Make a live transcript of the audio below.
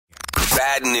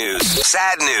Bad news,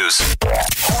 sad news,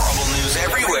 horrible news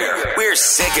everywhere. We're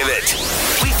sick of it.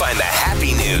 We find the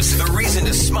happy news, the reason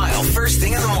to smile first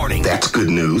thing in the morning. That's good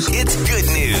news. It's good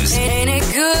news. Ain't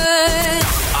it good?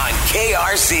 On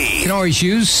KRC. You can always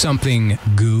use something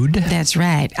good. That's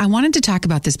right. I wanted to talk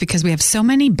about this because we have so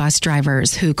many bus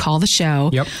drivers who call the show,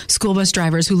 school bus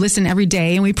drivers who listen every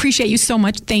day, and we appreciate you so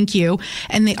much. Thank you.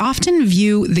 And they often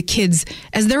view the kids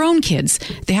as their own kids.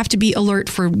 They have to be alert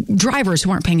for drivers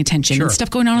who aren't paying attention and stuff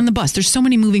going on the bus. There's so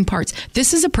many moving parts.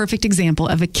 This is a perfect example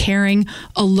of a caring,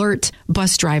 alert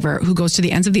bus driver who goes to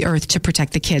the ends of the earth to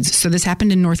protect the kids. So this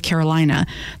happened in North Carolina.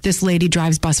 This lady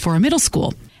drives bus for a middle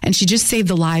school, and she just saved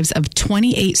the lives of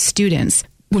 28 students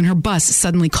when her bus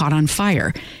suddenly caught on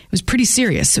fire. It was pretty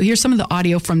serious. So here's some of the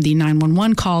audio from the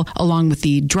 911 call, along with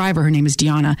the driver, her name is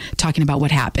Deanna, talking about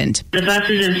what happened. The bus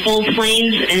is in full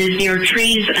flames and is near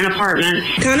trees and apartments.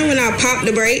 Kind of when I popped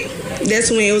the brake, that's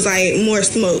when it was like more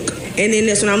smoke. And then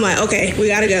that's when I'm like, okay, we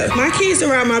gotta go. My kids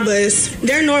around my bus,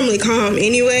 they're normally calm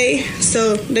anyway,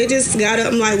 so they just got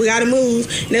up. I'm like, we gotta move.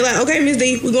 And they're like, okay, Miss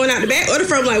D, we're going out the back or the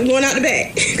front? I'm like, we're going out the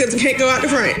back because we can't go out the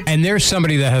front. And there's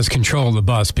somebody that has control of the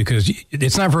bus, because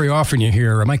it's not very often you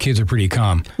hear, my kids are pretty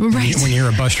calm. Right. When you hear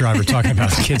a bus driver talking about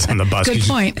the kids on the bus. Good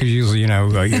point. Because usually,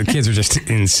 the kids are just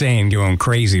insane, going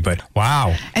crazy, but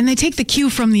wow. And they take the cue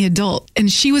from the adult. And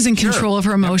she was in control of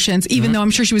her emotions, even though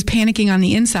I'm sure she was panicking on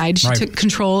the inside. She took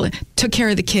control, took care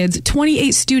of the kids.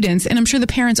 28 students, and I'm sure the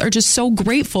parents are just so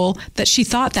grateful that she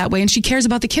thought that way, and she cares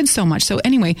about the kids so much. So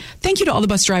anyway, thank you to all the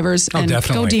bus drivers, and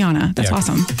definitely. Go Deanna. That's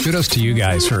awesome. Kudos to you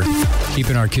guys for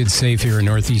keeping our kids safe here in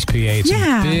Northeast PA. It's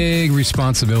a big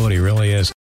responsibility, really is.